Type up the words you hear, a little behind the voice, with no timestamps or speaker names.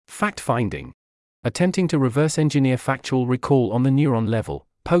Fact-finding. Attempting to reverse engineer factual recall on the neuron level,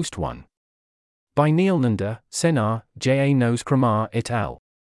 Post 1. By Neel, Nanda, SenR, János Kramár et al.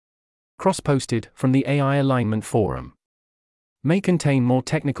 Cross-posted from the AI Alignment Forum. May contain more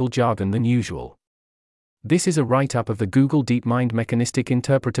technical jargon than usual. This is a write-up of the Google DeepMind Mechanistic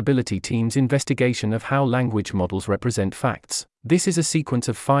Interpretability team's investigation of how language models represent facts. This is a sequence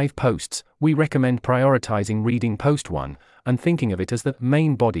of 5 posts. We recommend prioritizing reading Post 1 and thinking of it as the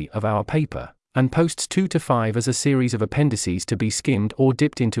main body of our paper, and Posts 2 to 5 as a series of appendices to be skimmed or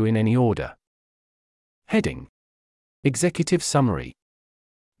dipped into in any order. Heading: Executive Summary.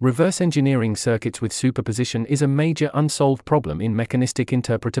 Reverse engineering circuits with superposition is a major unsolved problem in mechanistic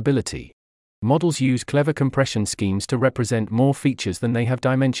interpretability. Models use clever compression schemes to represent more features than they have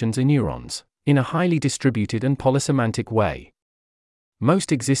dimensions in neurons, in a highly distributed and polysemantic way.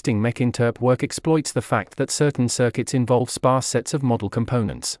 Most existing mech-interp work exploits the fact that certain circuits involve sparse sets of model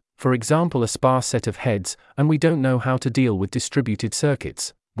components, for example a sparse set of heads, and we don't know how to deal with distributed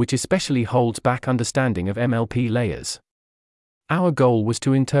circuits, which especially holds back understanding of MLP layers. Our goal was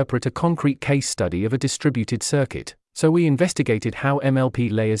to interpret a concrete case study of a distributed circuit, so we investigated how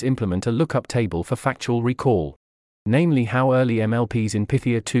MLP layers implement a lookup table for factual recall, namely how early MLPs in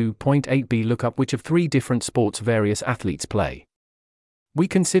Pythia 2.8b look up which of 3 different sports various athletes play. We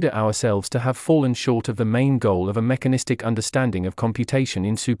consider ourselves to have fallen short of the main goal of a mechanistic understanding of computation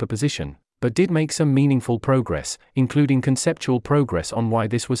in superposition, but did make some meaningful progress, including conceptual progress on why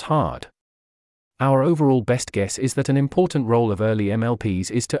this was hard. Our overall best guess is that an important role of early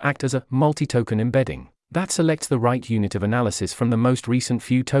MLPs is to act as a multi-token embedding that selects the right unit of analysis from the most recent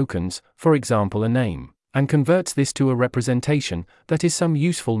few tokens, for example a name, and converts this to a representation that is some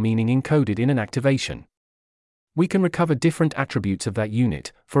useful meaning encoded in an activation. We can recover different attributes of that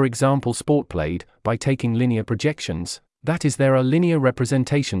unit, for example sport played, by taking linear projections, that is there are linear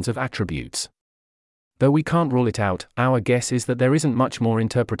representations of attributes. Though we can't rule it out, our guess is that there isn't much more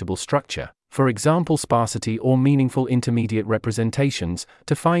interpretable structure, for example sparsity or meaningful intermediate representations,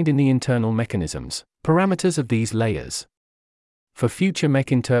 to find in the internal mechanisms, parameters of these layers. For future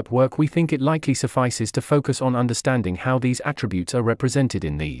mech-interp work we think it likely suffices to focus on understanding how these attributes are represented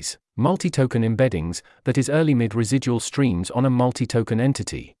in these multi-token embeddings, that is early mid-residual streams on a multi-token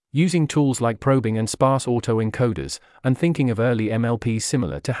entity, using tools like probing and sparse autoencoders, and thinking of early MLPs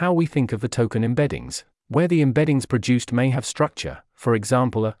similar to how we think of the token embeddings, where the embeddings produced may have structure, for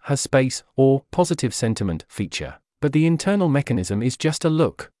example a has space or positive sentiment feature, but the internal mechanism is just a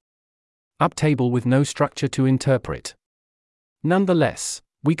look-up table with no structure to interpret. Nonetheless,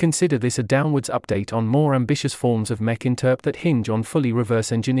 we consider this a downwards update on more ambitious forms of mech-interp that hinge on fully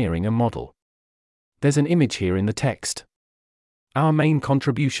reverse engineering a model. There's an image here in the text. Our main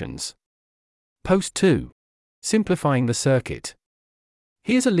contributions. Post 2. Simplifying the circuit.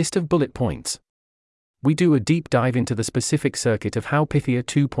 Here's a list of bullet points. We do a deep dive into the specific circuit of how Pythia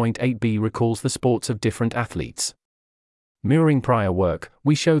 2.8b recalls the sports of different athletes. Mirroring prior work,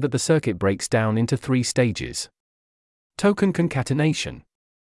 we show that the circuit breaks down into 3 stages. Token concatenation.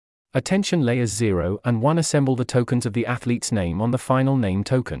 Attention layers 0 and 1 assemble the tokens of the athlete's name on the final name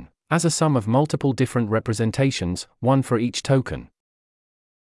token, as a sum of multiple different representations, 1 for each token.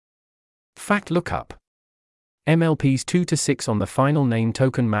 Fact lookup. MLPs 2 to 6 on the final name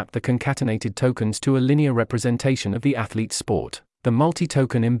token map the concatenated tokens to a linear representation of the athlete's sport, the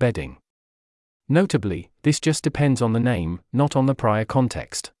multi-token embedding. Notably, this just depends on the name, not on the prior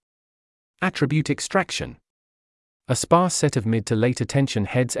context. Attribute extraction. A sparse set of mid to late attention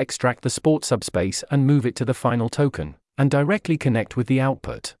heads extract the sport subspace and move it to the final token, and directly connect with the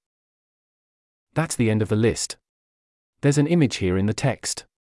output. That's the end of the list. There's an image here in the text.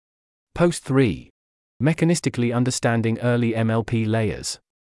 Post 3. Mechanistically understanding early MLP layers.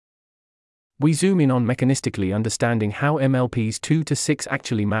 We zoom in on mechanistically understanding how MLPs 2 to 6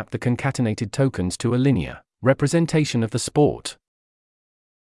 actually map the concatenated tokens to a linear representation of the sport.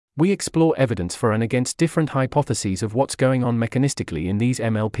 We explore evidence for and against different hypotheses of what's going on mechanistically in these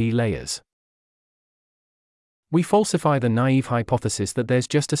MLP layers. We falsify the naive hypothesis that there's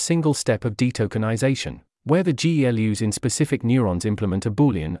just a single step of detokenization, where the GELUs in specific neurons implement a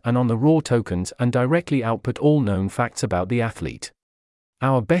Boolean and on the raw tokens and directly output all known facts about the athlete.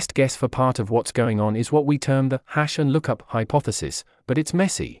 Our best guess for part of what's going on is what we term the hash and lookup hypothesis, but it's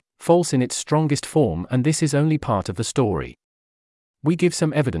messy, false in its strongest form, and this is only part of the story. We give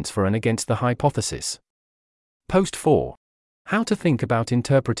some evidence for and against the hypothesis. Post 4. How to think about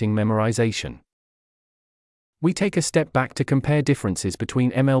interpreting memorization. We take a step back to compare differences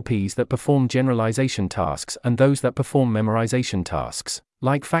between MLPs that perform generalization tasks and those that perform memorization tasks,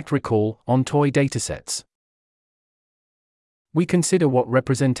 like fact recall, on toy datasets. We consider what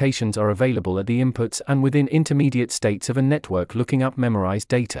representations are available at the inputs and within intermediate states of a network looking up memorized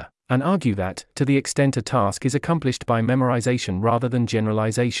data, and argue that, to the extent a task is accomplished by memorization rather than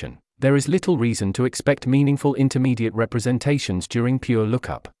generalization, there is little reason to expect meaningful intermediate representations during pure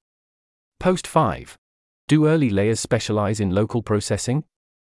lookup. Post 5. Do early layers specialize in local processing?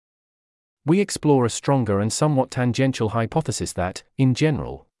 We explore a stronger and somewhat tangential hypothesis that, in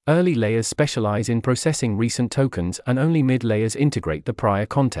general, early layers specialize in processing recent tokens and only mid-layers integrate the prior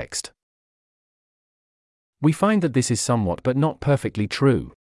context. We find that this is somewhat but not perfectly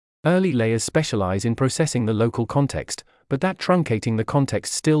true. Early layers specialize in processing the local context, but that truncating the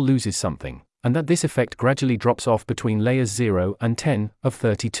context still loses something, and that this effect gradually drops off between layers 0 and 10 of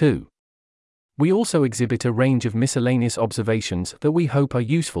 32. We also exhibit a range of miscellaneous observations that we hope are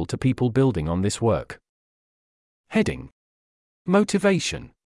useful to people building on this work. Heading: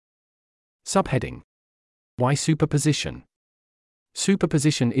 Motivation. Subheading: Why superposition?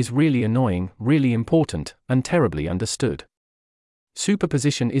 Superposition is really annoying, really important, and terribly understood.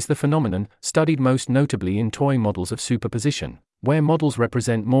 Superposition is the phenomenon studied most notably in toy models of superposition, where models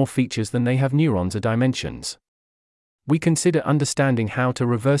represent more features than they have neurons or dimensions. We consider understanding how to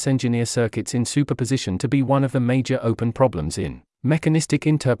reverse engineer circuits in superposition to be one of the major open problems in mechanistic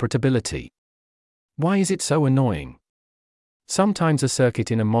interpretability. Why is it so annoying? Sometimes a circuit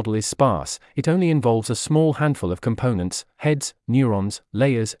in a model is sparse, it only involves a small handful of components, heads, neurons,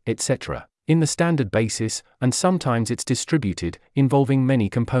 layers, etc., in the standard basis, and sometimes it's distributed, involving many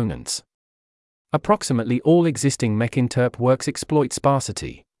components. Approximately all existing mech-interp works exploit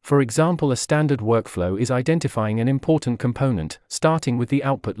sparsity. For example, a standard workflow is identifying an important component, starting with the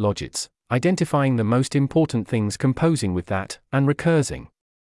output logits, identifying the most important things composing with that, and recursing.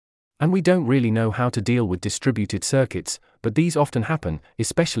 And we don't really know how to deal with distributed circuits, but these often happen,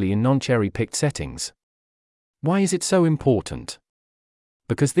 especially in non-cherry-picked settings. Why is it so important?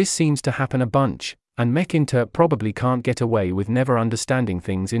 Because this seems to happen a bunch, and mech-interp probably can't get away with never understanding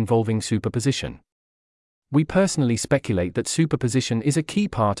things involving superposition. We personally speculate that superposition is a key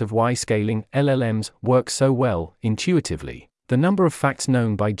part of why scaling LLMs work so well, intuitively. The number of facts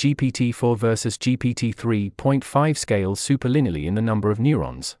known by GPT-4 versus GPT-3.5 scales superlinearly in the number of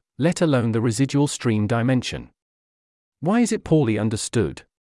neurons, let alone the residual stream dimension. Why is it poorly understood?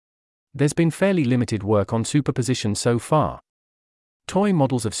 There's been fairly limited work on superposition so far. Toy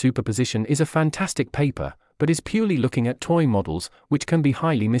Models of Superposition is a fantastic paper, but is purely looking at toy models, which can be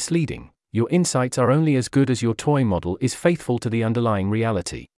highly misleading. Your insights are only as good as your toy model is faithful to the underlying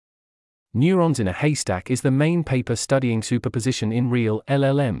reality. Neurons in a Haystack is the main paper studying superposition in real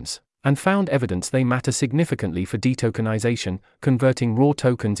LLMs, and found evidence they matter significantly for detokenization, converting raw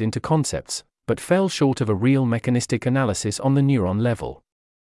tokens into concepts, but fell short of a real mechanistic analysis on the neuron level.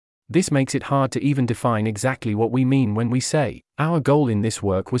 This makes it hard to even define exactly what we mean when we say, our goal in this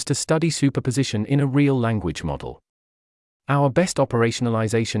work was to study superposition in a real language model. Our best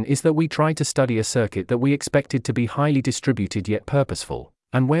operationalization is that we try to study a circuit that we expected to be highly distributed yet purposeful,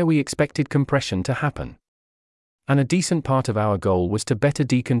 and where we expected compression to happen. And a decent part of our goal was to better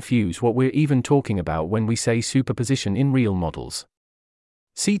deconfuse what we're even talking about when we say superposition in real models.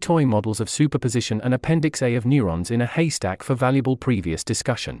 See Toy Models of Superposition and Appendix A of Neurons in a Haystack for valuable previous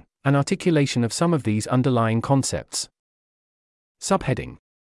discussion, and articulation of some of these underlying concepts. Subheading: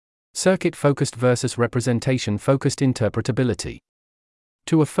 Circuit-focused versus representation-focused interpretability.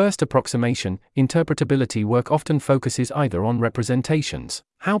 To a first approximation, interpretability work often focuses either on representations,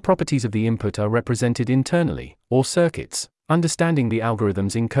 how properties of the input are represented internally, or circuits, understanding the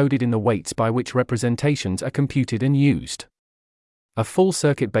algorithms encoded in the weights by which representations are computed and used. A full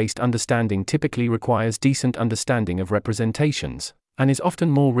circuit-based understanding typically requires decent understanding of representations, and is often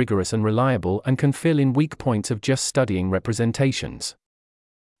more rigorous and reliable and can fill in weak points of just studying representations.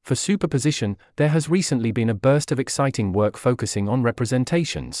 For superposition, there has recently been a burst of exciting work focusing on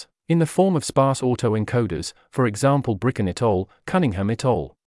representations, in the form of sparse autoencoders, for example Bricken et al., Cunningham et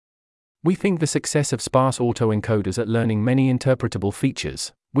al. We think the success of sparse autoencoders at learning many interpretable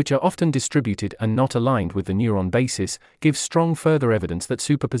features, which are often distributed and not aligned with the neuron basis, gives strong further evidence that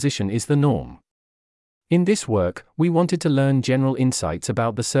superposition is the norm. In this work, we wanted to learn general insights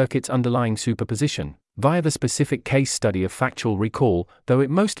about the circuits underlying superposition, via the specific case study of factual recall, though it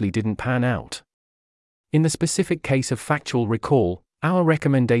mostly didn't pan out. In the specific case of factual recall, our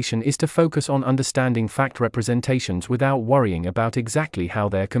recommendation is to focus on understanding fact representations without worrying about exactly how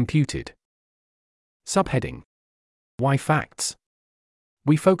they're computed. Subheading: Why facts?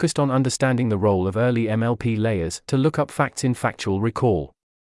 We focused on understanding the role of early MLP layers to look up facts in factual recall.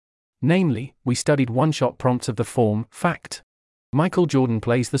 Namely, we studied one-shot prompts of the form, fact. Michael Jordan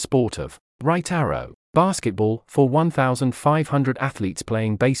plays the sport of right arrow. Basketball, for 1,500 athletes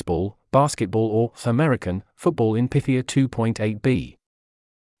playing baseball, basketball or American football in Pythia 2.8b.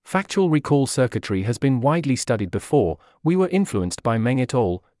 Factual recall circuitry has been widely studied before. We were influenced by Meng et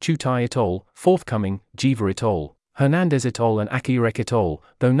al., Chutai et al., forthcoming, Jiva et al., Hernandez et al. And Akirek et al.,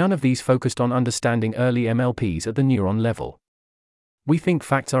 though none of these focused on understanding early MLPs at the neuron level. We think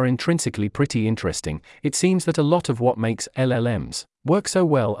facts are intrinsically pretty interesting. It seems that a lot of what makes LLMs work so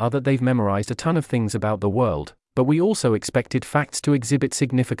well are that they've memorized a ton of things about the world, but we also expected facts to exhibit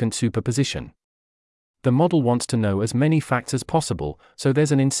significant superposition. The model wants to know as many facts as possible, so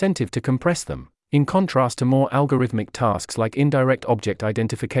there's an incentive to compress them, in contrast to more algorithmic tasks like indirect object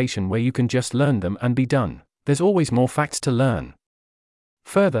identification where you can just learn them and be done. There's always more facts to learn.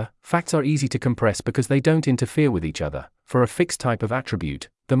 Further, facts are easy to compress because they don't interfere with each other. For a fixed type of attribute,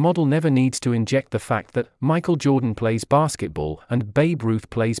 the model never needs to inject the fact that Michael Jordan plays basketball and Babe Ruth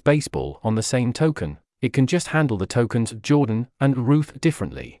plays baseball on the same token. It can just handle the tokens Jordan and Ruth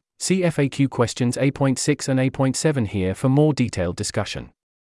differently. See FAQ questions A.6 and A.7 here for more detailed discussion.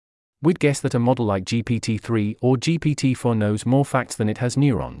 We'd guess that a model like GPT-3 or GPT-4 knows more facts than it has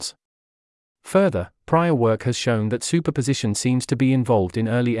neurons. Further, prior work has shown that superposition seems to be involved in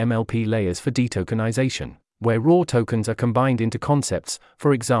early MLP layers for detokenization, where raw tokens are combined into concepts.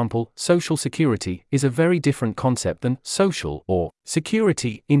 For example, social security is a very different concept than social or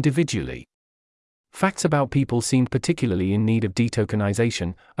security individually. Facts about people seemed particularly in need of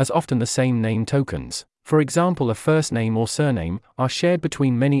detokenization, as often the same name tokens, for example a first name or surname, are shared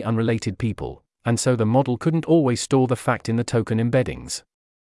between many unrelated people, and so the model couldn't always store the fact in the token embeddings.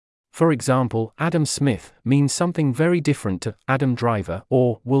 For example, Adam Smith means something very different to Adam Driver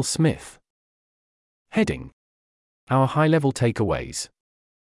or Will Smith. Heading: Our high-level takeaways.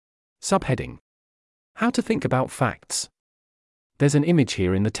 Subheading: How to think about facts. There's an image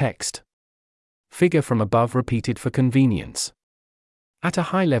here in the text. Figure from above repeated for convenience. At a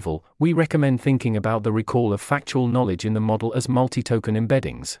high level, we recommend thinking about the recall of factual knowledge in the model as multi-token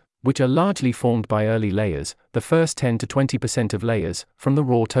embeddings, which are largely formed by early layers, the first 10 to 20% of layers, from the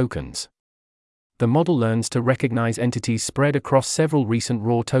raw tokens. The model learns to recognize entities spread across several recent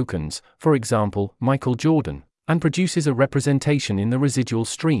raw tokens, for example, Michael Jordan, and produces a representation in the residual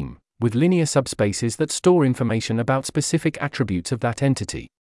stream, with linear subspaces that store information about specific attributes of that entity.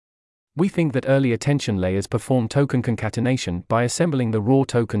 We think that early attention layers perform token concatenation by assembling the raw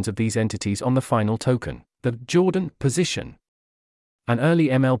tokens of these entities on the final token, the Jordan position. And early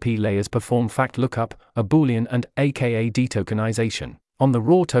MLP layers perform fact lookup, a Boolean and aka detokenization, on the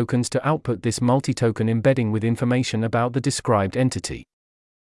raw tokens to output this multi-token embedding with information about the described entity.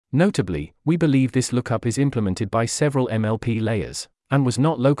 Notably, we believe this lookup is implemented by several MLP layers, and was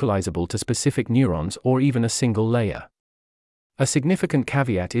not localizable to specific neurons or even a single layer. A significant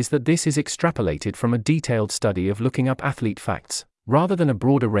caveat is that this is extrapolated from a detailed study of looking up athlete facts, rather than a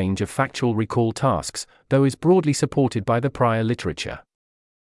broader range of factual recall tasks, though is broadly supported by the prior literature.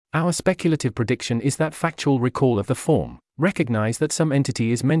 Our speculative prediction is that factual recall of the form, recognize that some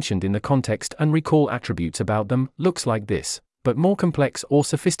entity is mentioned in the context and recall attributes about them, looks like this, but more complex or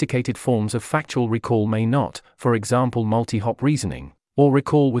sophisticated forms of factual recall may not, for example multi-hop reasoning, or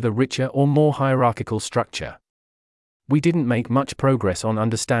recall with a richer or more hierarchical structure. We didn't make much progress on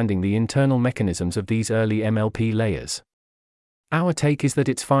understanding the internal mechanisms of these early MLP layers. Our take is that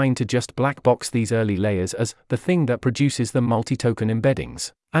it's fine to just black box these early layers as the thing that produces the multi-token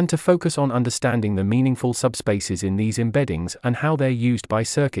embeddings, and to focus on understanding the meaningful subspaces in these embeddings and how they're used by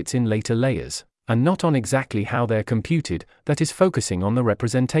circuits in later layers, and not on exactly how they're computed, that is focusing on the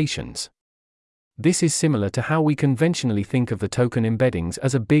representations. This is similar to how we conventionally think of the token embeddings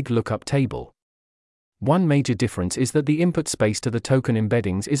as a big lookup table. One major difference is that the input space to the token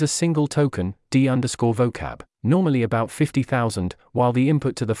embeddings is a single token, d_vocab, normally about 50,000, while the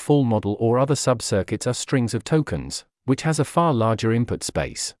input to the full model or other sub-circuits are strings of tokens, which has a far larger input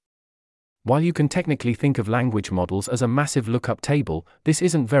space. While you can technically think of language models as a massive lookup table, this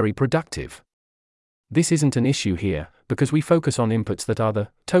isn't very productive. This isn't an issue here, because we focus on inputs that are the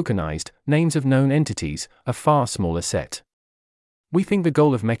tokenized names of known entities, a far smaller set. We think the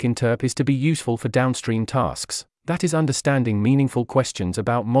goal of mechinterp is to be useful for downstream tasks, that is understanding meaningful questions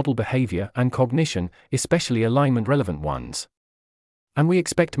about model behavior and cognition, especially alignment-relevant ones. And we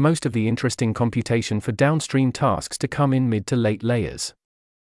expect most of the interesting computation for downstream tasks to come in mid to late layers.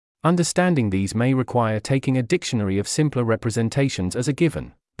 Understanding these may require taking a dictionary of simpler representations as a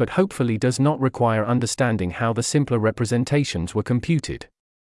given, but hopefully does not require understanding how the simpler representations were computed.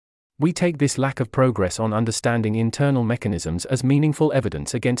 We take this lack of progress on understanding internal mechanisms as meaningful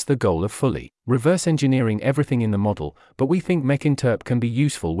evidence against the goal of fully reverse engineering everything in the model, but we think mech-interp can be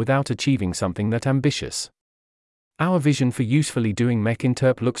useful without achieving something that ambitious. Our vision for usefully doing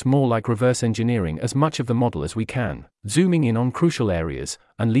mech-interp looks more like reverse engineering as much of the model as we can, zooming in on crucial areas,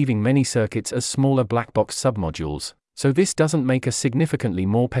 and leaving many circuits as smaller black box submodules, so this doesn't make us significantly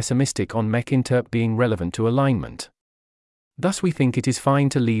more pessimistic on mech-interp being relevant to alignment. Thus we think it is fine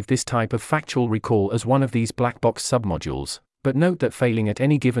to leave this type of factual recall as one of these black box submodules, but note that failing at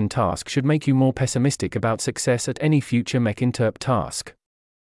any given task should make you more pessimistic about success at any future mech-interp task.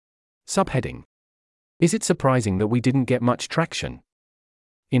 Subheading. Is it surprising that we didn't get much traction?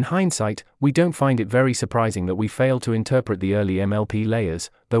 In hindsight, we don't find it very surprising that we failed to interpret the early MLP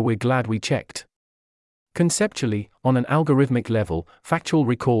layers, though we're glad we checked. Conceptually, on an algorithmic level, factual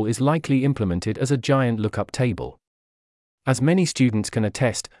recall is likely implemented as a giant lookup table. As many students can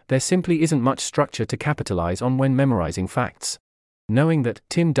attest, there simply isn't much structure to capitalize on when memorizing facts. Knowing that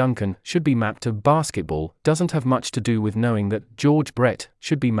Tim Duncan should be mapped to basketball doesn't have much to do with knowing that George Brett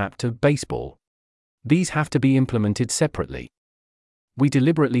should be mapped to baseball. These have to be implemented separately. We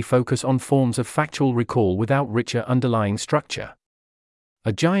deliberately focus on forms of factual recall without richer underlying structure.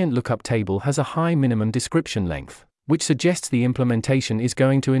 A giant lookup table has a high minimum description length, which suggests the implementation is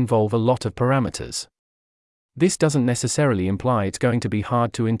going to involve a lot of parameters. This doesn't necessarily imply it's going to be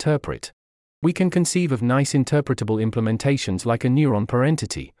hard to interpret. We can conceive of nice interpretable implementations like a neuron per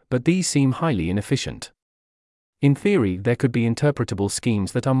entity, but these seem highly inefficient. In theory, there could be interpretable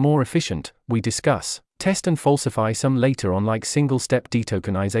schemes that are more efficient. We discuss, test and falsify some later on, like single-step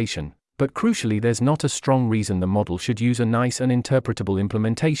detokenization, but crucially there's not a strong reason the model should use a nice and interpretable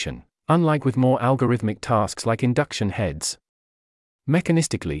implementation, unlike with more algorithmic tasks like induction heads.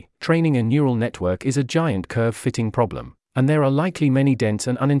 Mechanistically, training a neural network is a giant curve-fitting problem, and there are likely many dense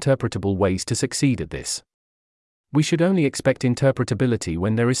and uninterpretable ways to succeed at this. We should only expect interpretability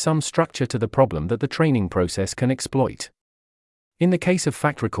when there is some structure to the problem that the training process can exploit. In the case of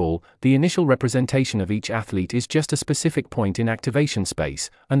fact recall, the initial representation of each athlete is just a specific point in activation space,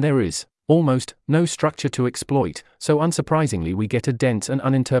 and there is almost no structure to exploit, so unsurprisingly we get a dense and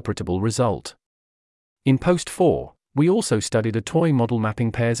uninterpretable result. In Post 4, we also studied a toy model mapping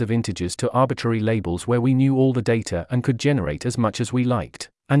pairs of integers to arbitrary labels where we knew all the data and could generate as much as we liked,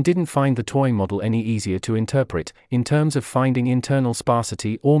 and didn't find the toy model any easier to interpret, in terms of finding internal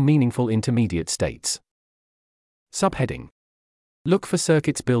sparsity or meaningful intermediate states. Subheading. Look for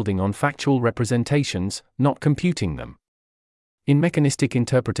circuits building on factual representations, not computing them. In mechanistic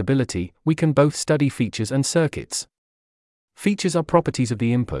interpretability, we can both study features and circuits. Features are properties of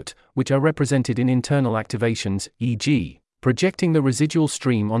the input, which are represented in internal activations, e.g., projecting the residual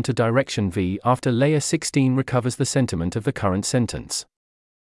stream onto direction V after layer 16 recovers the sentiment of the current sentence.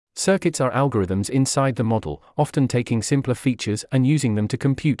 Circuits are algorithms inside the model, often taking simpler features and using them to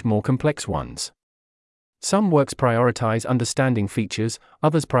compute more complex ones. Some works prioritize understanding features,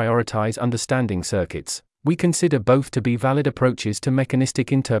 others prioritize understanding circuits. We consider both to be valid approaches to mechanistic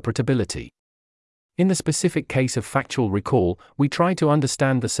interpretability. In the specific case of factual recall, we try to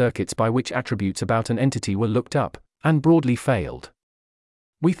understand the circuits by which attributes about an entity were looked up, and broadly failed.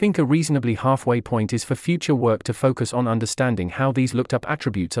 We think a reasonably halfway point is for future work to focus on understanding how these looked up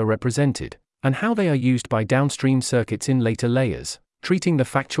attributes are represented, and how they are used by downstream circuits in later layers, treating the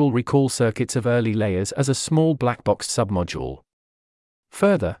factual recall circuits of early layers as a small black box submodule.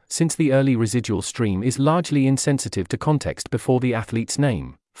 Further, since the early residual stream is largely insensitive to context before the athlete's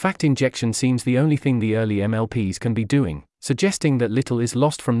name, fact injection seems the only thing the early MLPs can be doing, suggesting that little is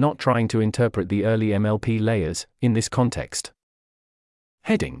lost from not trying to interpret the early MLP layers, in this context.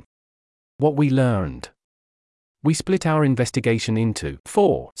 Heading. What we learned. We split our investigation into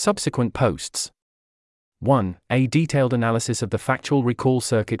 4 subsequent posts. 1. A detailed analysis of the factual recall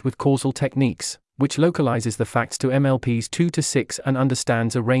circuit with causal techniques, which localizes the facts to MLPs 2 to 6 and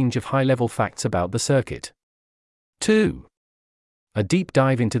understands a range of high-level facts about the circuit. 2. A deep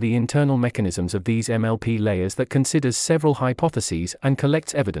dive into the internal mechanisms of these MLP layers that considers several hypotheses and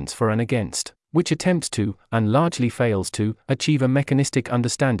collects evidence for and against, which attempts to, and largely fails to, achieve a mechanistic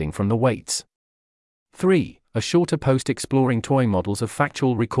understanding from the weights. 3. A shorter post exploring toy models of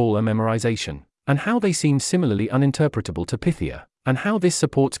factual recall and memorization, and how they seem similarly uninterpretable to Pythia, and how this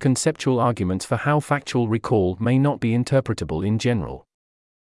supports conceptual arguments for how factual recall may not be interpretable in general.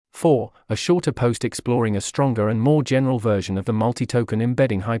 4. A shorter post exploring a stronger and more general version of the multi-token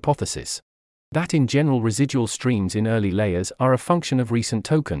embedding hypothesis. That in general residual streams in early layers are a function of recent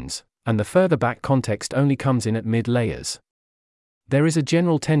tokens, and the further back context only comes in at mid-layers. There is a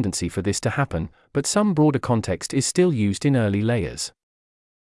general tendency for this to happen, but some broader context is still used in early layers.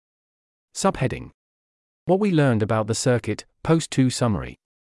 Subheading: What we learned about the circuit, Post 2 summary.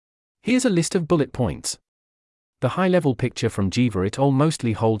 Here's a list of bullet points. The high-level picture from Jiva et al.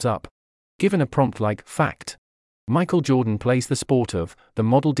 Mostly holds up. Given a prompt like, fact. Michael Jordan plays the sport of, the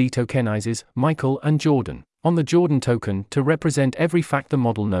model detokenizes Michael and Jordan on the Jordan token to represent every fact the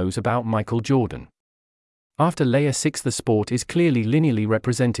model knows about Michael Jordan. After layer 6, the sport is clearly linearly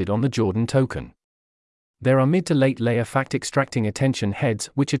represented on the Jordan token. There are mid to late layer fact extracting attention heads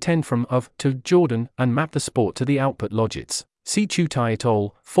which attend from of to Jordan and map the sport to the output logits. See Chutai et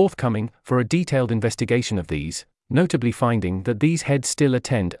al. Forthcoming for a detailed investigation of these, notably finding that these heads still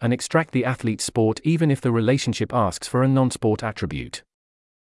attend and extract the athlete's sport even if the relationship asks for a non-sport attribute.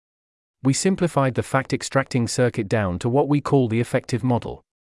 We simplified the fact extracting circuit down to what we call the effective model.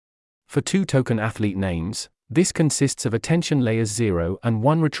 For 2 token athlete names, this consists of attention layers 0 and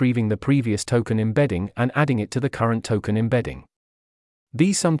 1 retrieving the previous token embedding and adding it to the current token embedding.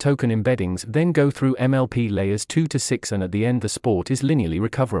 These sum token embeddings then go through MLP layers 2 to 6 and at the end the sport is linearly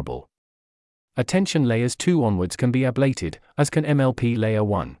recoverable. Attention layers 2 onwards can be ablated, as can MLP layer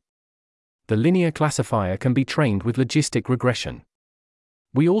 1. The linear classifier can be trained with logistic regression.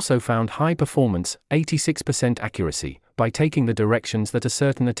 We also found high performance, 86% accuracy, by taking the directions that a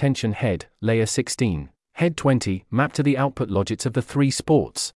certain attention head, layer 16, head 20, map to the output logits of the 3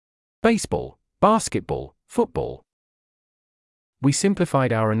 sports: baseball, basketball, football. We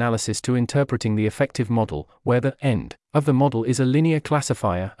simplified our analysis to interpreting the effective model, where the end of the model is a linear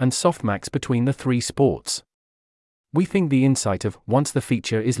classifier and softmax between the 3 sports. We think the insight of, once the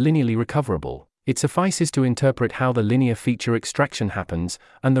feature is linearly recoverable, it suffices to interpret how the linear feature extraction happens,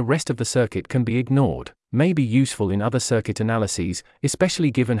 and the rest of the circuit can be ignored, may be useful in other circuit analyses, especially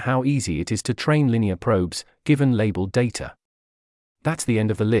given how easy it is to train linear probes, given labeled data. That's the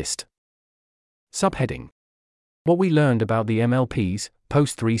end of the list. Subheading: What we learned about the MLPs,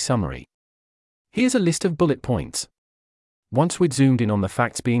 Post 3 summary. Here's a list of bullet points. Once we'd zoomed in on the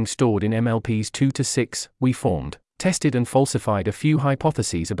facts being stored in MLPs 2 to 6, we formed, tested and falsified a few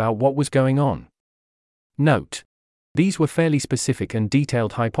hypotheses about what was going on. Note: these were fairly specific and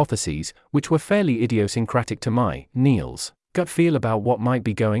detailed hypotheses, which were fairly idiosyncratic to my, Neel's, gut feel about what might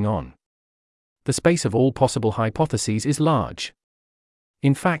be going on. The space of all possible hypotheses is large.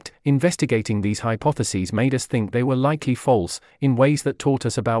 In fact, investigating these hypotheses made us think they were likely false, in ways that taught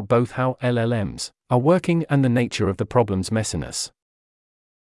us about both how LLMs are working and the nature of the problem's messiness.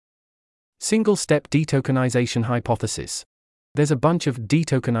 Single-step detokenization hypothesis. There's a bunch of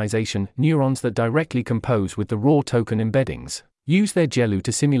detokenization neurons that directly compose with the raw token embeddings, use their GELU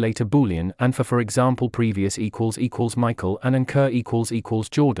to simulate a Boolean and for example previous equals Michael and incur equals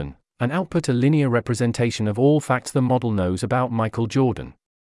Jordan, and output a linear representation of all facts the model knows about Michael Jordan.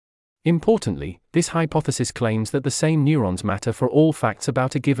 Importantly, this hypothesis claims that the same neurons matter for all facts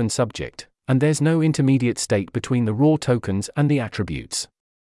about a given subject, and there's no intermediate state between the raw tokens and the attributes.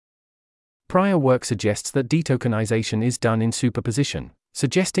 Prior work suggests that detokenization is done in superposition,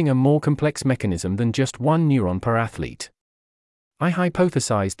 suggesting a more complex mechanism than just one neuron per athlete. I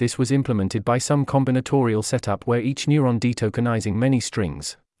hypothesized this was implemented by some combinatorial setup where each neuron detokenizing many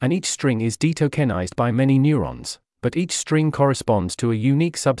strings, and each string is detokenized by many neurons, but each string corresponds to a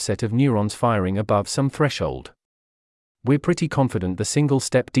unique subset of neurons firing above some threshold. We're pretty confident the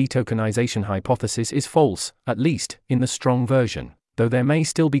single-step detokenization hypothesis is false, at least, in the strong version, though there may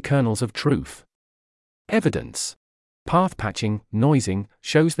still be kernels of truth. Evidence. Path patching, noising,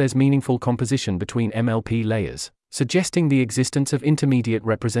 shows there's meaningful composition between MLP layers, suggesting the existence of intermediate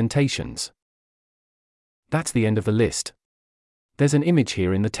representations. That's the end of the list. There's an image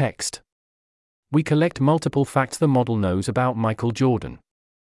here in the text. We collect multiple facts the model knows about Michael Jordan.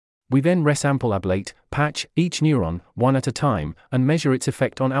 We then resample ablate, patch, each neuron, one at a time, and measure its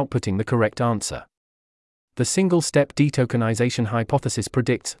effect on outputting the correct answer. The single-step detokenization hypothesis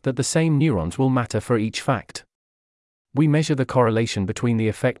predicts that the same neurons will matter for each fact. We measure the correlation between the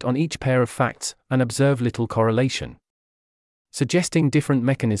effect on each pair of facts, and observe little correlation, suggesting different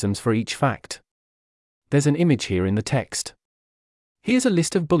mechanisms for each fact. There's an image here in the text. Here's a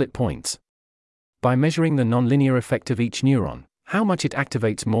list of bullet points. By measuring the nonlinear effect of each neuron, how much it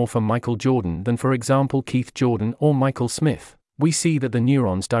activates more for Michael Jordan than for example Keith Jordan or Michael Smith, we see that the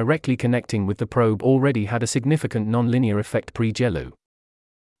neurons directly connecting with the probe already had a significant nonlinear effect pre-GELU.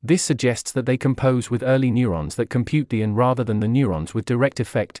 This suggests that they compose with early neurons that compute the N rather than the neurons with direct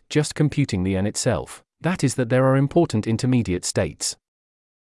effect just computing the N itself, that is that there are important intermediate states.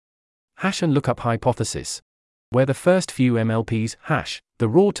 Hash and lookup hypothesis. Where the first few MLPs hash the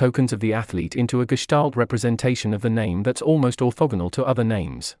raw tokens of the athlete into a Gestalt representation of the name that's almost orthogonal to other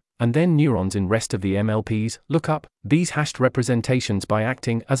names, and then neurons in rest of the MLPs look up these hashed representations by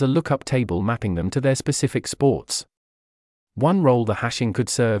acting as a lookup table mapping them to their specific sports. One role the hashing could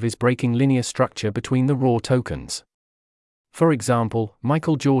serve is breaking linear structure between the raw tokens. For example,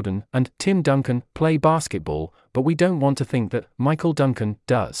 Michael Jordan and Tim Duncan play basketball, but we don't want to think that Michael Duncan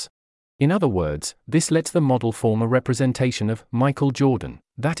does. In other words, this lets the model form a representation of Michael Jordan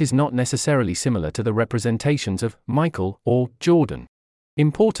that is not necessarily similar to the representations of Michael or Jordan.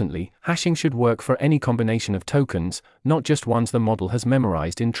 Importantly, hashing should work for any combination of tokens, not just ones the model has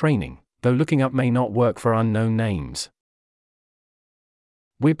memorized in training, though looking up may not work for unknown names.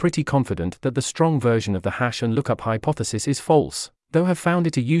 We're pretty confident that the strong version of the hash and lookup hypothesis is false, though have found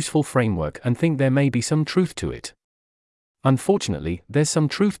it a useful framework and think there may be some truth to it. Unfortunately, there's some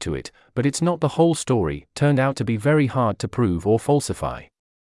truth to it, but it's not the whole story, turned out to be very hard to prove or falsify.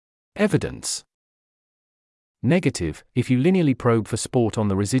 Evidence. Negative, if you linearly probe for sport on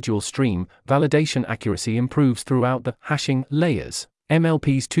the residual stream, validation accuracy improves throughout the hashing layers,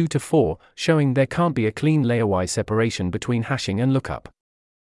 MLPs 2 to 4, showing there can't be a clean layer-wise separation between hashing and lookup.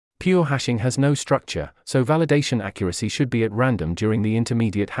 Pure hashing has no structure, so validation accuracy should be at random during the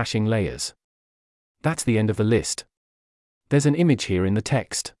intermediate hashing layers. That's the end of the list. There's an image here in the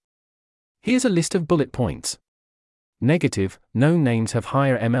text. Here's a list of bullet points. Negative, known names have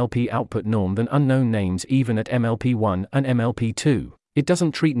higher MLP output norm than unknown names even at MLP1 and MLP2. It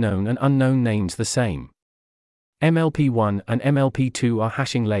doesn't treat known and unknown names the same. MLP1 and MLP2 are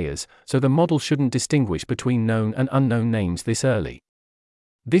hashing layers, so the model shouldn't distinguish between known and unknown names this early.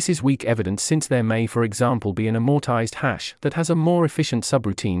 This is weak evidence since there may, for example, be an amortized hash that has a more efficient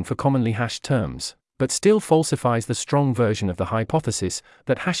subroutine for commonly hashed terms, but still falsifies the strong version of the hypothesis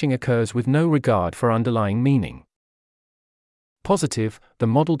that hashing occurs with no regard for underlying meaning. Positive, the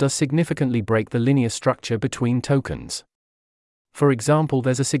model does significantly break the linear structure between tokens. For example,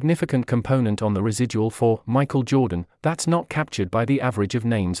 there's a significant component on the residual for Michael Jordan that's not captured by the average of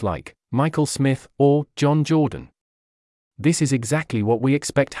names like Michael Smith or John Jordan. This is exactly what we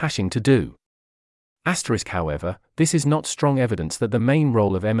expect hashing to do. Asterisk, however, this is not strong evidence that the main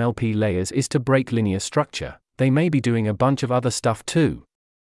role of MLP layers is to break linear structure. They may be doing a bunch of other stuff too.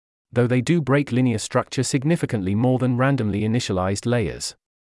 Though they do break linear structure significantly more than randomly initialized layers.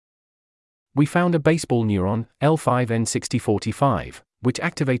 We found a baseball neuron, L5N6045, which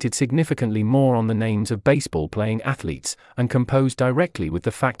activated significantly more on the names of baseball-playing athletes, and composed directly with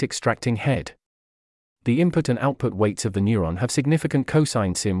the fact-extracting head. The input and output weights of the neuron have significant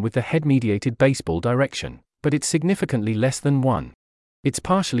cosine sim with the head-mediated baseball direction, but it's significantly less than 1. It's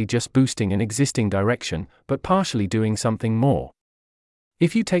partially just boosting an existing direction, but partially doing something more.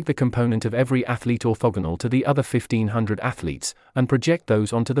 If you take the component of every athlete orthogonal to the other 1500 athletes, and project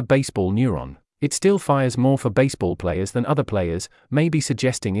those onto the baseball neuron, it still fires more for baseball players than other players, maybe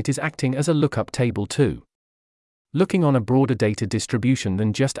suggesting it is acting as a lookup table too. Looking on a broader data distribution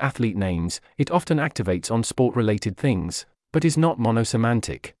than just athlete names, it often activates on sport-related things, but is not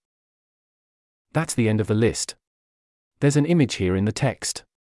monosemantic. That's the end of the list. There's an image here in the text.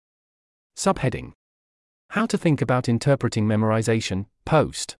 Subheading. How to think about interpreting memorization,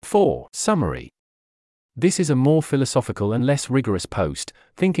 post 4, summary. This is a more philosophical and less rigorous post,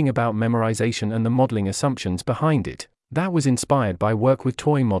 thinking about memorization and the modeling assumptions behind it. That was inspired by work with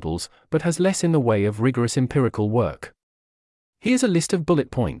toy models, but has less in the way of rigorous empirical work. Here's a list of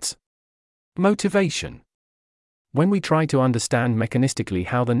bullet points. Motivation. When we try to understand mechanistically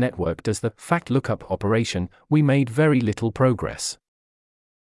how the network does the fact lookup operation, we made very little progress.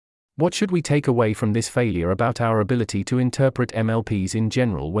 What should we take away from this failure about our ability to interpret MLPs in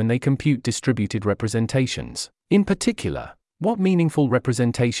general when they compute distributed representations? In particular, what meaningful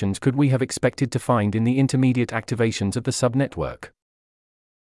representations could we have expected to find in the intermediate activations of the subnetwork?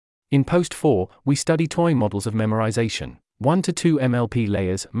 In Post 4, we study toy models of memorization, 1 to 2 MLP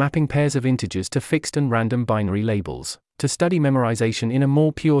layers mapping pairs of integers to fixed and random binary labels, to study memorization in a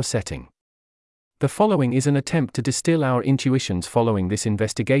more pure setting. The following is an attempt to distill our intuitions following this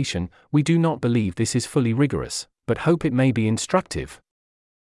investigation. We do not believe this is fully rigorous, but hope it may be instructive.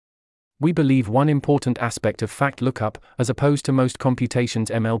 We believe one important aspect of fact lookup, as opposed to most computations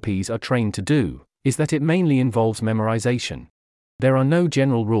MLPs are trained to do, is that it mainly involves memorization. There are no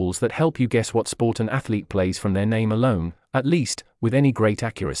general rules that help you guess what sport an athlete plays from their name alone, at least, with any great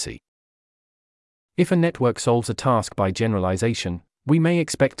accuracy. If a network solves a task by generalization, we may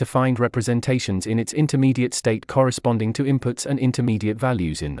expect to find representations in its intermediate state corresponding to inputs and intermediate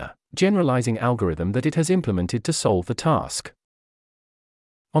values in the generalizing algorithm that it has implemented to solve the task.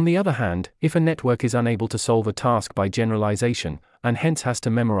 On the other hand, if a network is unable to solve a task by generalization, and hence has to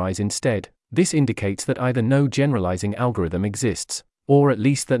memorize instead, this indicates that either no generalizing algorithm exists, or at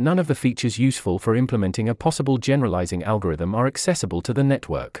least that none of the features useful for implementing a possible generalizing algorithm are accessible to the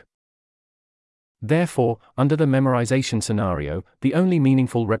network. Therefore, under the memorization scenario, the only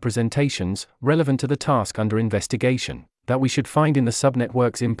meaningful representations, relevant to the task under investigation, that we should find in the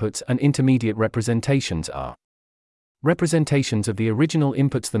subnetwork's inputs and intermediate representations are representations of the original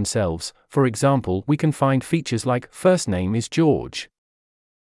inputs themselves. For example, we can find features like first name is George.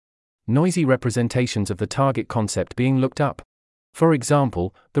 Noisy representations of the target concept being looked up. For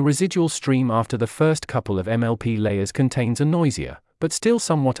example, the residual stream after the first couple of MLP layers contains a noisier, but still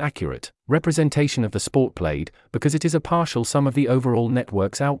somewhat accurate, representation of the sport played, because it is a partial sum of the overall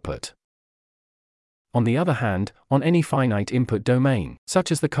network's output. On the other hand, on any finite input domain,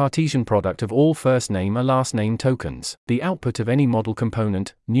 such as the Cartesian product of all first name or last name tokens, the output of any model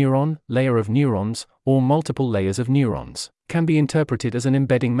component, neuron, layer of neurons, or multiple layers of neurons, can be interpreted as an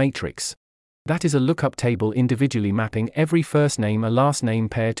embedding matrix. That is a lookup table individually mapping every first name or last name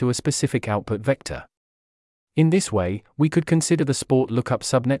pair to a specific output vector. In this way, we could consider the sport lookup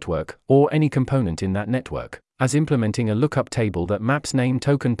subnetwork, or any component in that network, as implementing a lookup table that maps name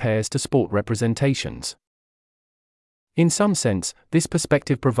token pairs to sport representations. In some sense, this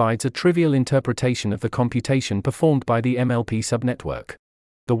perspective provides a trivial interpretation of the computation performed by the MLP subnetwork.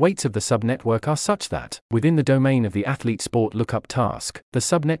 The weights of the subnetwork are such that, within the domain of the athlete sport lookup task, the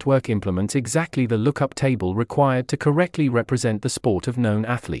subnetwork implements exactly the lookup table required to correctly represent the sport of known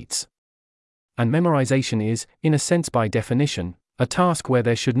athletes. And memorization is, in a sense by definition, a task where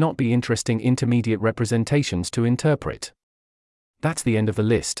there should not be interesting intermediate representations to interpret. That's the end of the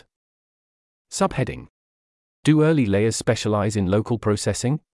list. Subheading: Do early layers specialize in local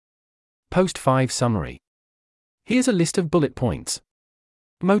processing? Post 5 summary. Here's a list of bullet points.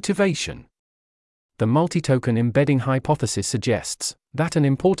 Motivation. The multi-token embedding hypothesis suggests that an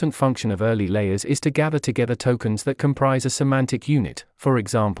important function of early layers is to gather together tokens that comprise a semantic unit. For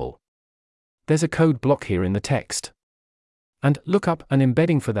example, there's a code block here in the text, and look up an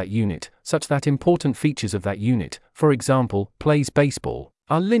embedding for that unit, such that important features of that unit, for example, plays baseball,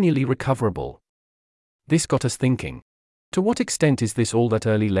 are linearly recoverable. This got us thinking. To what extent is this all that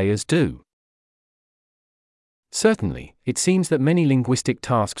early layers do? Certainly, it seems that many linguistic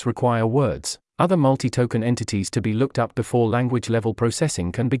tasks require words, other multi-token entities to be looked up before language-level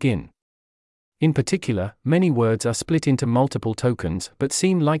processing can begin. In particular, many words are split into multiple tokens but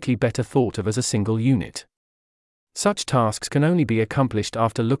seem likely better thought of as a single unit. Such tasks can only be accomplished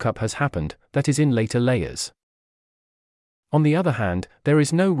after lookup has happened, that is in later layers. On the other hand, there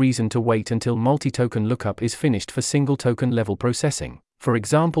is no reason to wait until multi-token lookup is finished for single-token level processing, for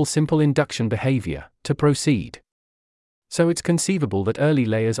example simple induction behavior, to proceed. So it's conceivable that early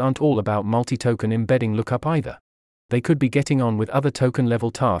layers aren't all about multi-token embedding lookup either. They could be getting on with other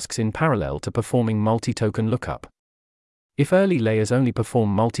token-level tasks in parallel to performing multi-token lookup. If early layers only perform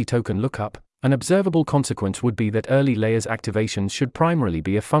multi-token lookup, an observable consequence would be that early layers activations should primarily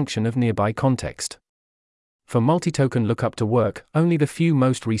be a function of nearby context. For multi-token lookup to work, only the few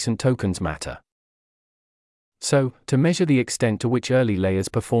most recent tokens matter. So, to measure the extent to which early layers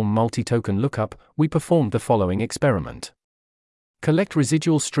perform multi-token lookup, we performed the following experiment. Collect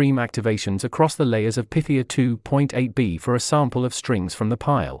residual stream activations across the layers of Pythia 2.8b for a sample of strings from the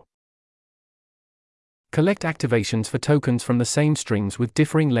pile. Collect activations for tokens from the same strings with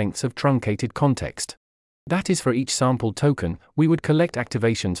differing lengths of truncated context. That is, for each sampled token, we would collect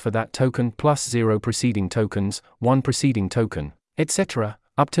activations for that token plus 0 preceding tokens, 1 preceding token, etc.,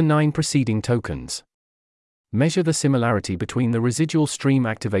 up to 9 preceding tokens. Measure the similarity between the residual stream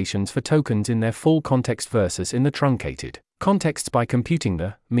activations for tokens in their full context versus in the truncated contexts by computing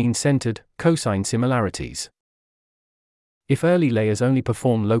the mean-centered cosine similarities. If early layers only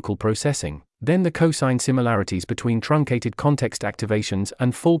perform local processing, then the cosine similarities between truncated context activations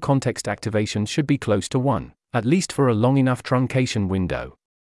and full context activations should be close to 1, at least for a long enough truncation window.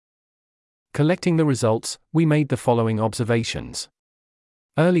 Collecting the results, we made the following observations.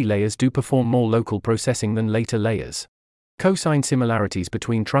 Early layers do perform more local processing than later layers. Cosine similarities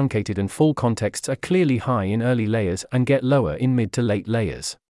between truncated and full contexts are clearly high in early layers and get lower in mid to late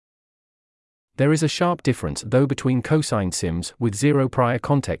layers. There is a sharp difference though between cosine sims with 0 prior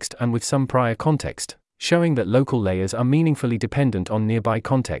context and with some prior context, showing that local layers are meaningfully dependent on nearby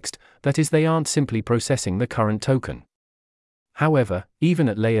context, that is, they aren't simply processing the current token. However, even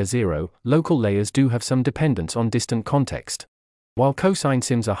at layer 0, local layers do have some dependence on distant context. While cosine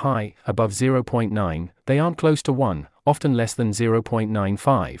sims are high, above 0.9, they aren't close to 1, often less than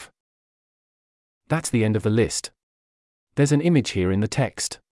 0.95. That's the end of the list. There's an image here in the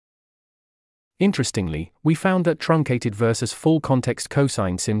text. Interestingly, we found that truncated versus full context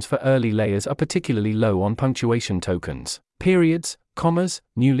cosine sims for early layers are particularly low on punctuation tokens, periods, commas,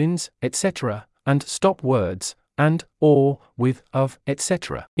 newlines, etc., and stop words, and, or, with, of,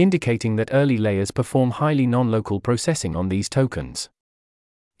 etc., indicating that early layers perform highly non-local processing on these tokens.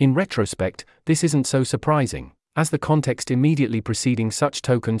 In retrospect, this isn't so surprising, as the context immediately preceding such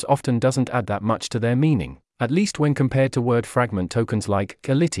tokens often doesn't add that much to their meaning, at least when compared to word fragment tokens like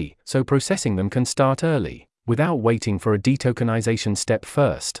galiti, so processing them can start early, without waiting for a detokenization step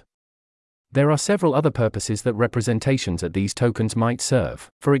first. There are several other purposes that representations at these tokens might serve,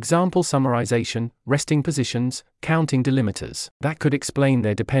 for example summarization, resting positions, counting delimiters, that could explain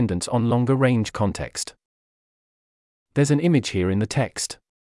their dependence on longer range context. There's an image here in the text.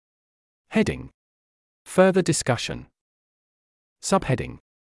 Heading. Further discussion. Subheading.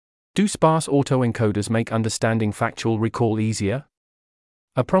 Do sparse autoencoders make understanding factual recall easier?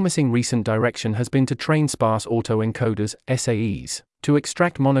 A promising recent direction has been to train sparse autoencoders, SAEs, to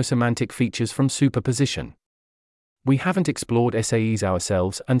extract monosemantic features from superposition. We haven't explored SAEs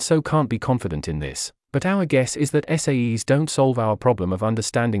ourselves and so can't be confident in this, but our guess is that SAEs don't solve our problem of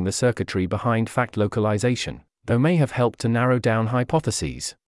understanding the circuitry behind fact localization, though may have helped to narrow down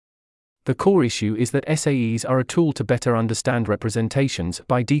hypotheses. The core issue is that SAEs are a tool to better understand representations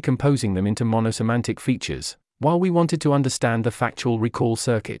by decomposing them into monosemantic features, while we wanted to understand the factual recall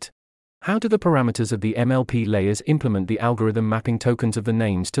circuit. How do the parameters of the MLP layers implement the algorithm mapping tokens of the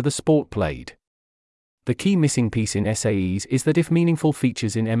names to the sport played? The key missing piece in SAEs is that if meaningful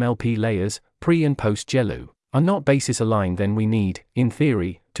features in MLP layers, pre and post GELU, are not basis aligned, then we need, in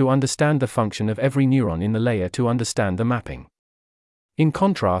theory, to understand the function of every neuron in the layer to understand the mapping. In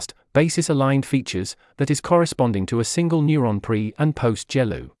contrast, basis-aligned features, that is corresponding to a single neuron pre- and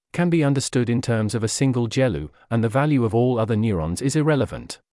post-GELU, can be understood in terms of a single GELU, and the value of all other neurons is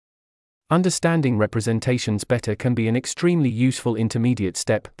irrelevant. Understanding representations better can be an extremely useful intermediate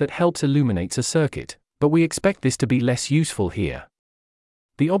step that helps illuminate a circuit, but we expect this to be less useful here.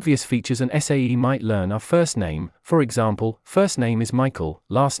 The obvious features an SAE might learn are first name, for example, first name is Michael,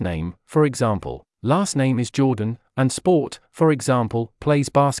 last name, for example, last name is Jordan, and sport, for example, plays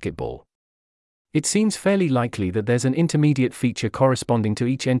basketball. It seems fairly likely that there's an intermediate feature corresponding to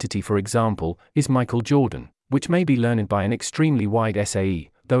each entity, for example, is Michael Jordan, which may be learned by an extremely wide SAE,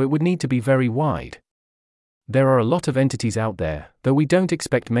 though it would need to be very wide. There are a lot of entities out there, though we don't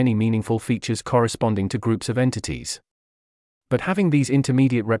expect many meaningful features corresponding to groups of entities. But having these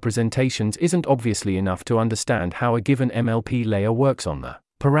intermediate representations isn't obviously enough to understand how a given MLP layer works on the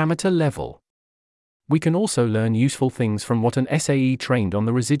parameter level. We can also learn useful things from what an SAE trained on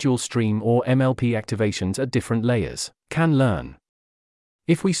the residual stream or MLP activations at different layers can learn.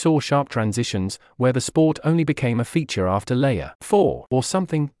 If we saw sharp transitions, where the sport only became a feature after layer 4 or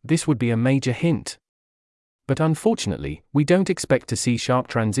something, this would be a major hint. But unfortunately, we don't expect to see sharp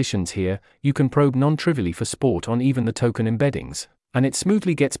transitions here. You can probe non-trivially for sport on even the token embeddings, and it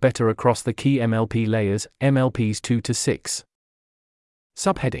smoothly gets better across the key MLP layers, MLPs 2 to 6.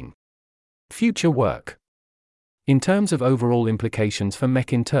 Subheading. Future work. In terms of overall implications for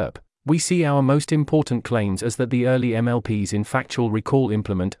mech-interp, we see our most important claims as that the early MLPs in factual recall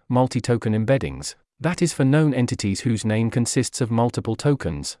implement multi-token embeddings, that is for known entities whose name consists of multiple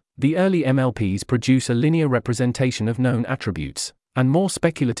tokens. The early MLPs produce a linear representation of known attributes, and more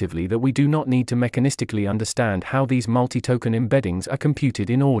speculatively that we do not need to mechanistically understand how these multi-token embeddings are computed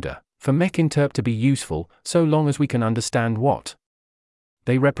in order for mech-interp to be useful, so long as we can understand what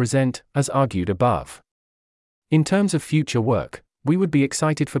they represent, as argued above. In terms of future work, we would be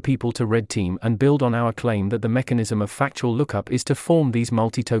excited for people to red team and build on our claim that the mechanism of factual lookup is to form these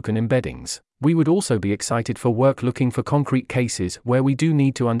multi-token embeddings. We would also be excited for work looking for concrete cases where we do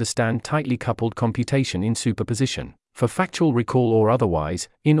need to understand tightly coupled computation in superposition, for factual recall or otherwise,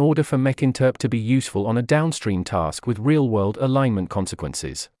 in order for mech-interp to be useful on a downstream task with real-world alignment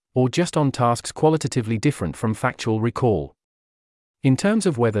consequences, or just on tasks qualitatively different from factual recall. In terms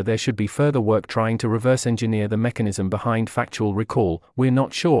of whether there should be further work trying to reverse engineer the mechanism behind factual recall, we're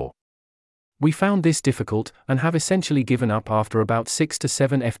not sure. We found this difficult, and have essentially given up after about 6 to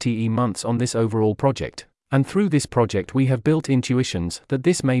 7 FTE months on this overall project, and through this project we have built intuitions that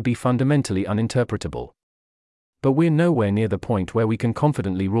this may be fundamentally uninterpretable. But we're nowhere near the point where we can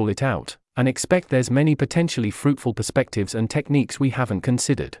confidently rule it out, and expect there's many potentially fruitful perspectives and techniques we haven't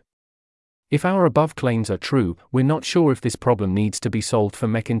considered. If our above claims are true, we're not sure if this problem needs to be solved for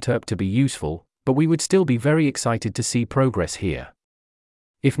mech-interp to be useful, but we would still be very excited to see progress here.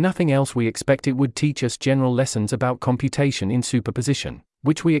 If nothing else, we expect it would teach us general lessons about computation in superposition,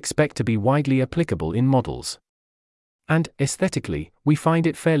 which we expect to be widely applicable in models. And, aesthetically, we find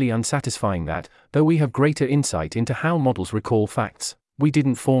it fairly unsatisfying that, though we have greater insight into how models recall facts, we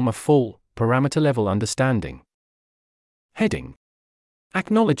didn't form a full, parameter-level understanding. Heading.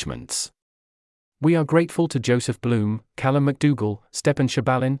 Acknowledgements. We are grateful to Joseph Bloom, Callum McDougall, Stepan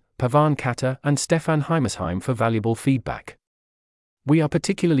Shabalin, Pavan Kata, and Stefan Heimersheim for valuable feedback. We are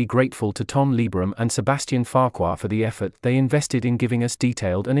particularly grateful to Tom Lieberman and Sebastian Farquhar for the effort they invested in giving us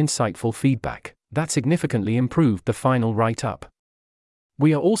detailed and insightful feedback that significantly improved the final write-up.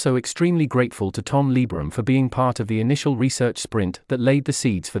 We are also extremely grateful to Tom Lieberman for being part of the initial research sprint that laid the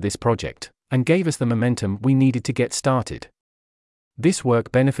seeds for this project, and gave us the momentum we needed to get started. This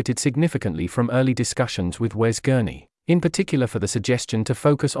work benefited significantly from early discussions with Wes Gurney, in particular for the suggestion to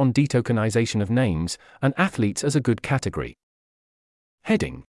focus on detokenization of names and athletes as a good category.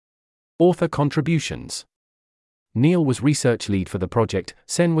 Heading: Author Contributions. Neel was research lead for the project,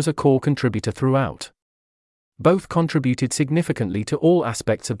 Sen was a core contributor throughout. Both contributed significantly to all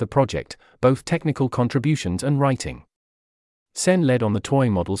aspects of the project, both technical contributions and writing. Sen led on the toy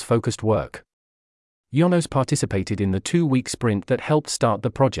models focused work. János participated in the 2-week sprint that helped start the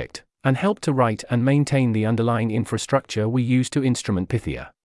project, and helped to write and maintain the underlying infrastructure we use to instrument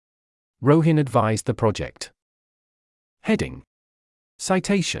Pythia. Rohin advised the project. Heading: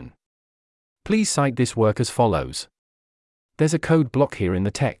 Citation. Please cite this work as follows. There's a code block here in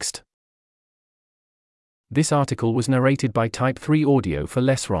the text. This article was narrated by Type 3 Audio for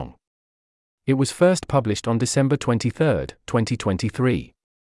Less Wrong. It was first published on December 23, 2023.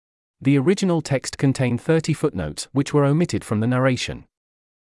 The original text contained 30 footnotes which were omitted from the narration.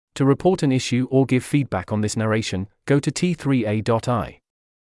 To report an issue or give feedback on this narration, go to t3a.is.